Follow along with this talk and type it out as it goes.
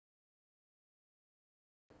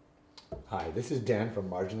Hi, this is Dan from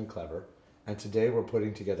Marginally Clever, and today we're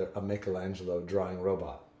putting together a Makelangelo drawing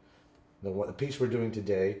robot. The piece we're doing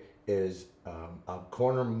today is a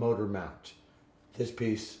corner motor mount. This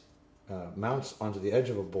piece mounts onto the edge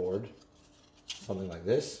of a board, something like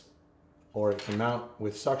this, or it can mount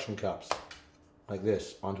with suction cups, like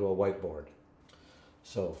this, onto a whiteboard.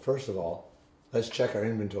 So first of all, let's check our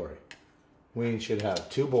inventory. We should have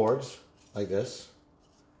 2 boards, like this.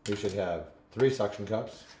 We should have 3 suction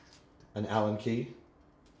cups, an Allen key,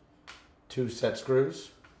 2 set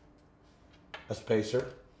screws, a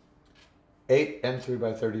spacer, 8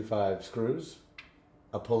 M3x35 screws,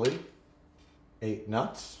 a pulley, 8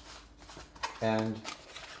 nuts, and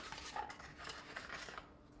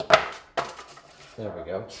there we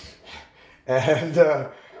go, and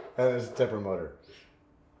a stepper motor.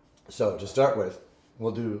 So to start with,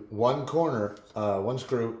 we'll do one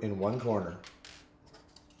screw in one corner.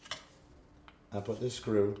 I put this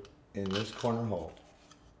screw in this corner hole.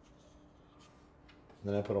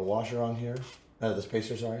 Then I put a washer on here, the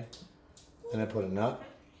spacer, sorry. Then I put a nut.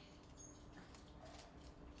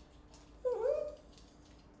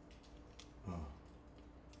 Oh,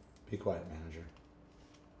 be quiet, manager.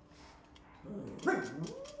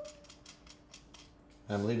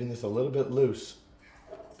 I'm leaving this a little bit loose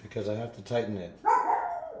because I have to tighten it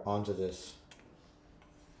onto this.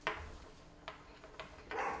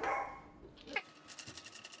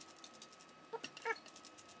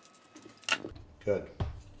 Good.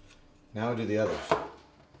 Now we'll do the others.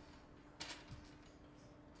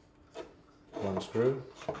 One screw.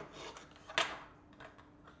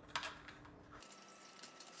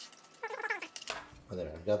 Oh, there,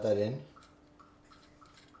 I've got that in.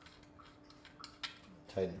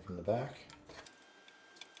 Tighten it from the back.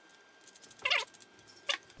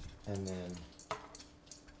 And then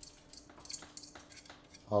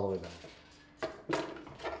all the way back.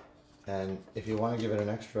 And if you want to give it an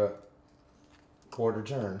extra quarter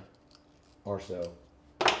turn or so,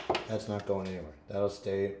 that's not going anywhere. That'll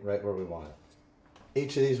stay right where we want it.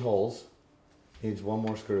 Each of these holes needs one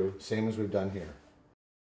more screw, same as we've done here.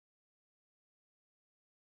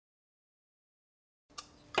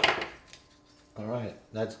 All right,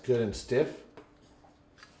 that's good and stiff.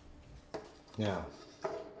 Now,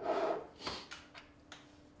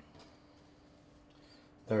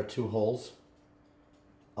 there are 2 holes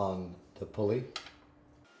on the pulley.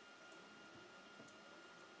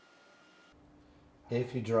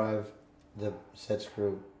 If you drive the set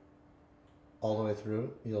screw all the way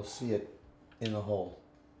through, you'll see it in the hole.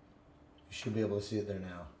 You should be able to see it there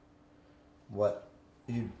now. What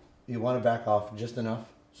you want to back off just enough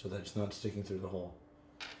so that it's not sticking through the hole.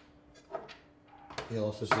 You'll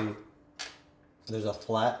also see there's a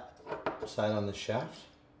flat side on the shaft.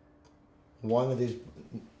 One of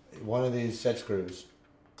these set screws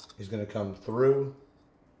is going to come through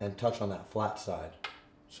and touch on that flat side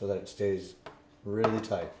so that it stays really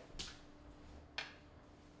tight.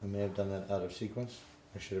 I may have done that out of sequence.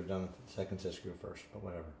 I should have done the second set screw first, but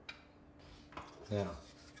whatever. Now,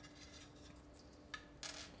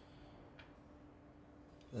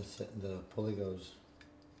 the pulley goes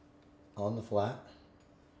on the flat,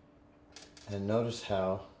 and notice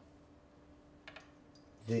how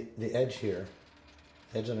the edge here,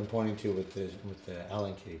 the edge that I'm pointing to with the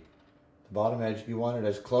Allen key, the bottom edge, you want it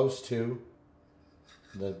as close to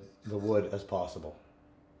the wood as possible.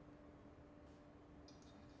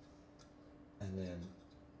 And then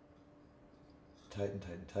tighten,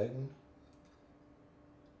 tighten, tighten.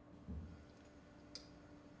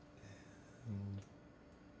 And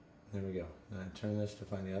there we go. Then I turn this to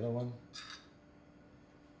find the other one.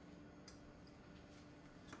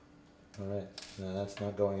 Alright, now that's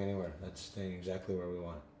not going anywhere. That's staying exactly where we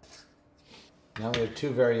want it. Now we have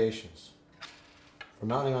 2 variations. For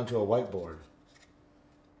mounting onto a whiteboard,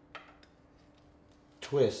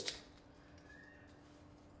 twist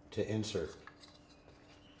to insert.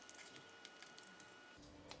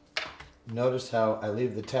 Notice how I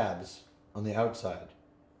leave the tabs on the outside.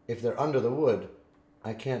 If they're under the wood,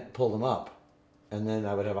 I can't pull them up, and then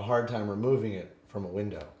I would have a hard time removing it from a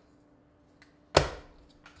window.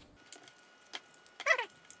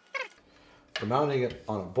 For mounting it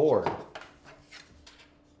on a board, you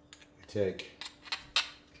take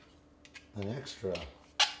an extra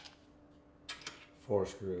 4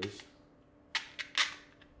 screws,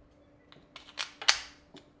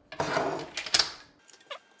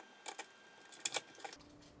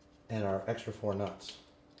 and our extra 4 nuts.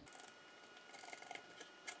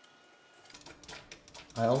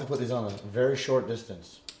 I only put these on a very short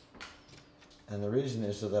distance, and the reason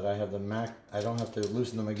is so that I have I don't have to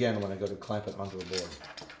loosen them again when I go to clamp it onto a board.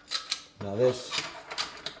 Now this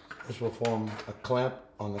This will form a clamp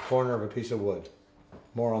on the corner of a piece of wood.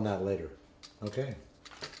 More on that later. Okay,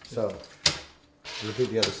 so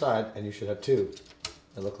repeat the other side and you should have two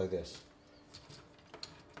that look like this.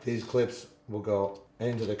 These clips will go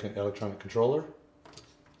into the electronic controller.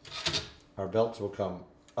 Our belts will come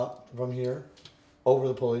up from here, over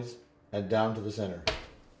the pulleys, and down to the center.